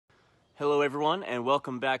Hello everyone, and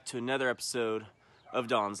welcome back to another episode of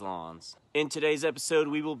Don's Lawns. In today's episode,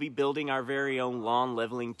 we will be building our very own lawn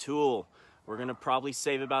leveling tool. We're gonna probably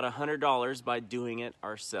save about $100 by doing it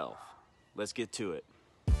ourselves. Let's get to it.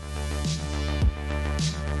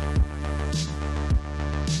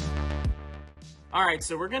 All right,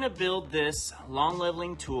 so we're gonna build this lawn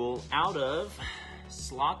leveling tool out of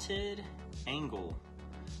slotted angle.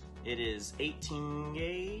 It is 18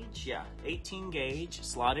 gauge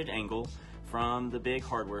slotted angle from the big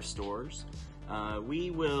hardware stores.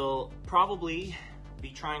 We will probably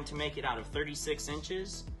be trying to make it out of 36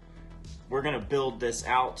 inches. We're gonna build this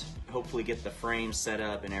out, hopefully get the frame set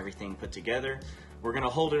up and everything put together. We're gonna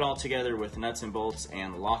hold it all together with nuts and bolts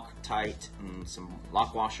and Loctite and some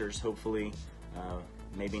lock washers, hopefully.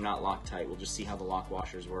 Maybe not Loctite, we'll just see how the lock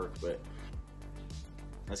washers work, but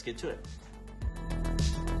let's get to it.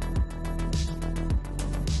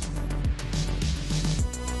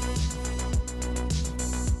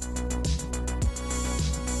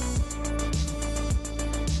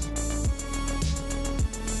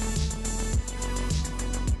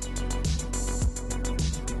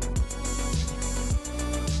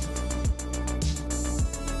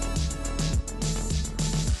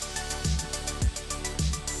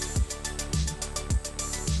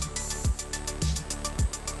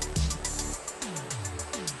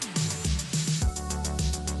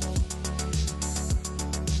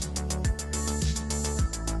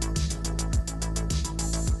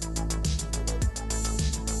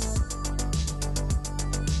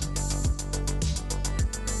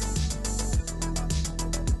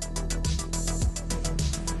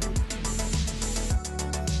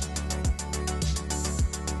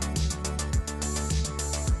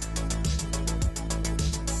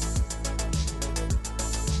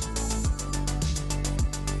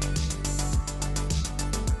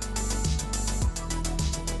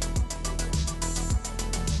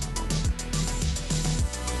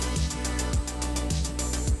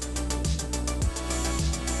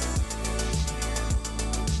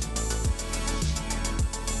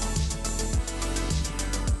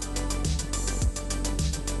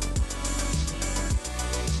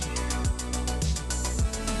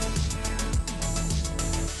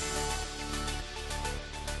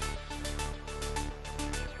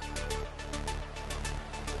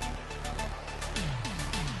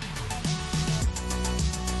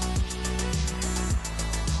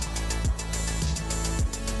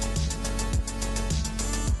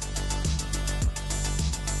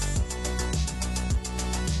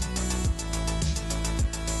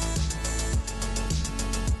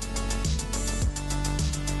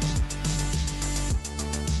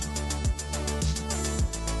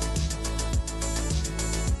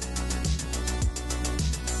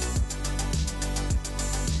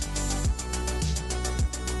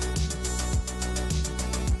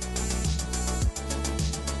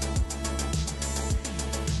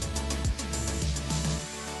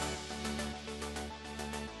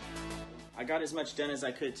 I got as much done as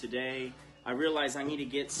I could today. I realized I need to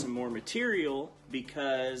get some more material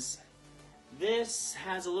because this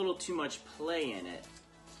has a little too much play in it,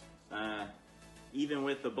 even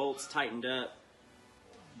with the bolts tightened up.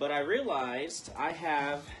 But I realized I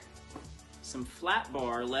have some flat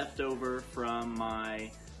bar left over from my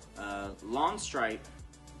lawn stripe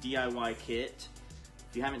DIY kit.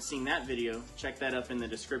 If you haven't seen that video, check that up in the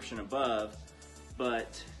description above.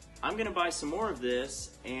 But I'm gonna buy some more of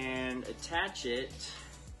this and attach it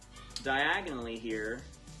diagonally here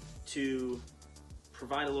to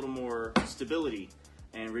provide a little more stability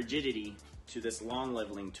and rigidity to this lawn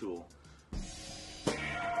leveling tool.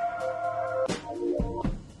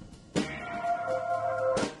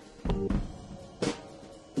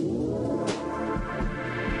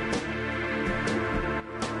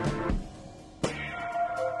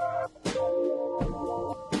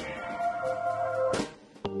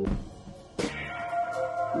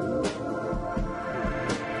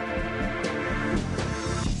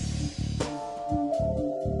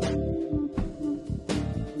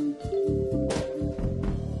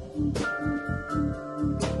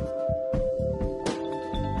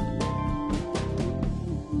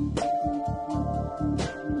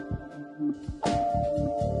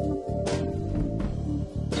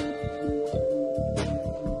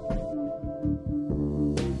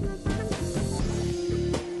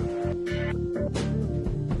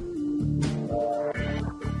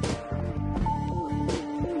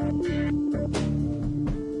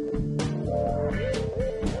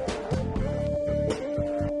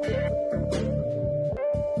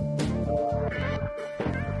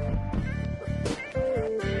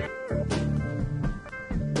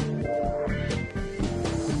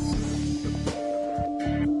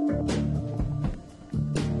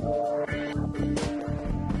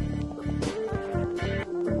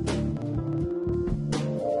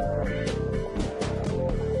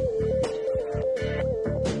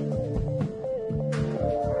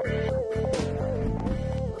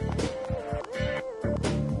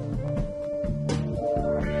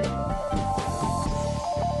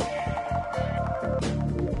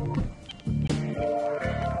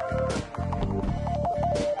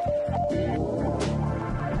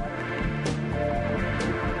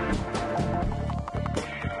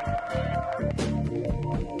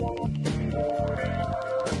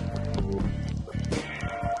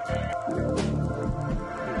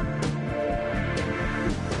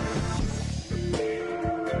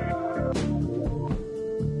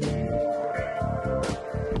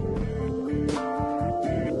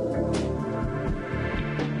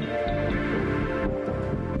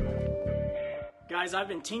 guys, I've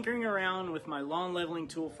been tinkering around with my lawn leveling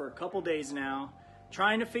tool for a couple days now,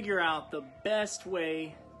 trying to figure out the best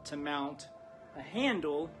way to mount a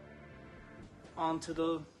handle onto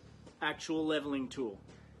the actual leveling tool.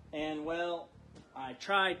 And well, I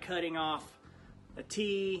tried cutting off a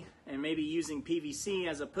T and maybe using PVC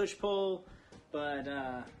as a push pole, but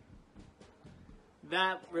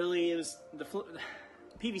that really is, the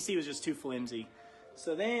PVC was just too flimsy.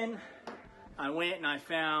 So then I went and I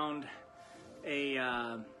found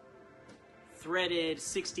a threaded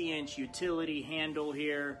 60-inch utility handle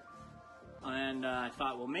here, and I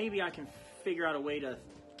thought, well, maybe I can figure out a way to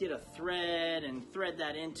get a thread and thread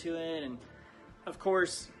that into it. And of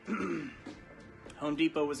course, Home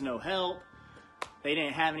Depot was no help. They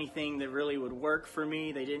didn't have anything that really would work for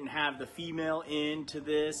me. They didn't have the female end to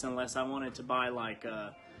this unless I wanted to buy like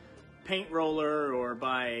a paint roller or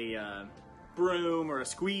buy a broom or a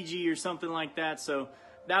squeegee or something like that. So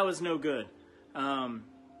that was no good.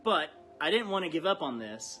 But I didn't want to give up on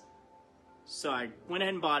this. So I went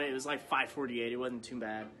ahead and bought it. It was like $5.48. It wasn't too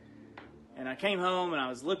bad. And I came home and I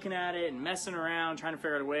was looking at it and messing around, trying to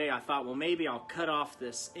figure out a way. I thought, well, maybe I'll cut off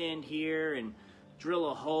this end here and drill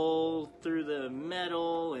a hole through the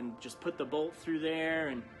metal and just put the bolt through there.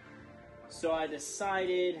 And so I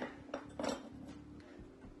decided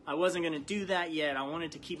I wasn't going to do that yet. I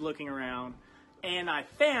wanted to keep looking around. And I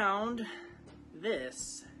found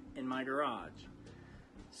this in my garage.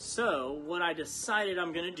 So what I decided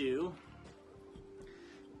I'm going to do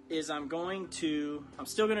is I'm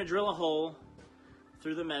still going to drill a hole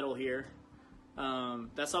through the metal here.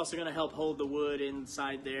 That's also going to help hold the wood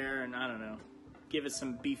inside there, and I don't know, give it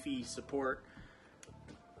some beefy support.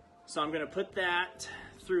 So I'm going to put that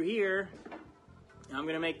through here. I'm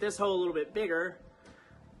going to make this hole a little bit bigger,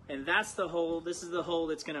 and that's the hole. This is the hole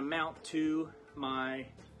that's going to mount to my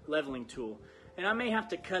leveling tool. And I may have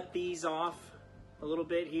to cut these off a little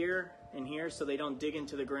bit here and here so they don't dig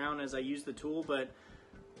into the ground as I use the tool, but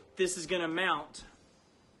this is going to mount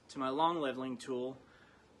to my long leveling tool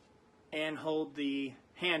and hold the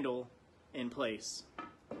handle in place.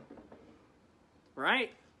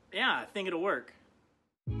 Right? Yeah, I think it'll work.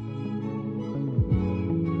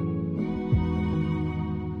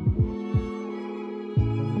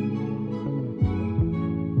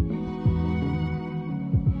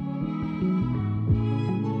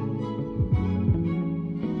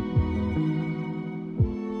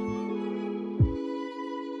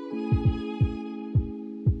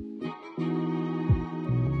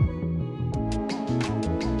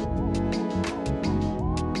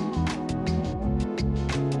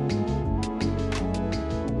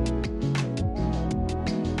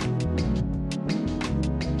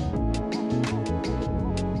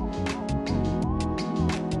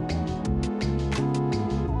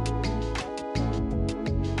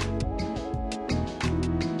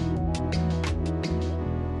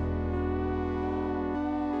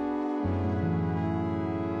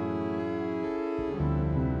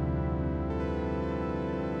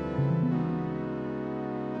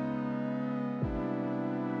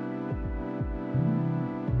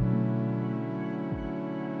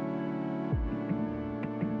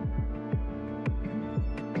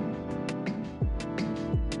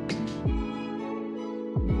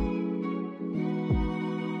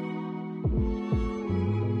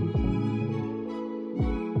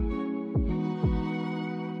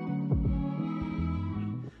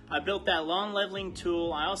 I built that lawn leveling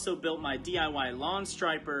tool. I also built my DIY lawn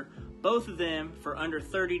striper, both of them for under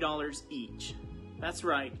 $30 each. That's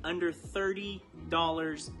right, under $30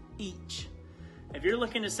 each. If you're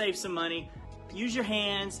looking to save some money, use your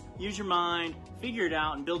hands, use your mind, figure it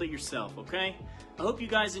out and build it yourself, okay? I hope you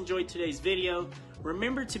guys enjoyed today's video.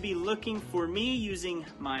 Remember to be looking for me using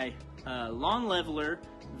my lawn leveler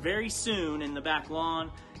very soon in the back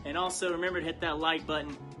lawn. And also remember to hit that like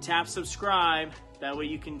button, tap subscribe, that way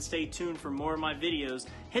you can stay tuned for more of my videos.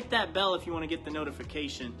 Hit that bell if you want to get the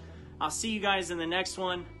notification. I'll see you guys in the next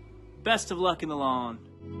one. Best of luck in the lawn.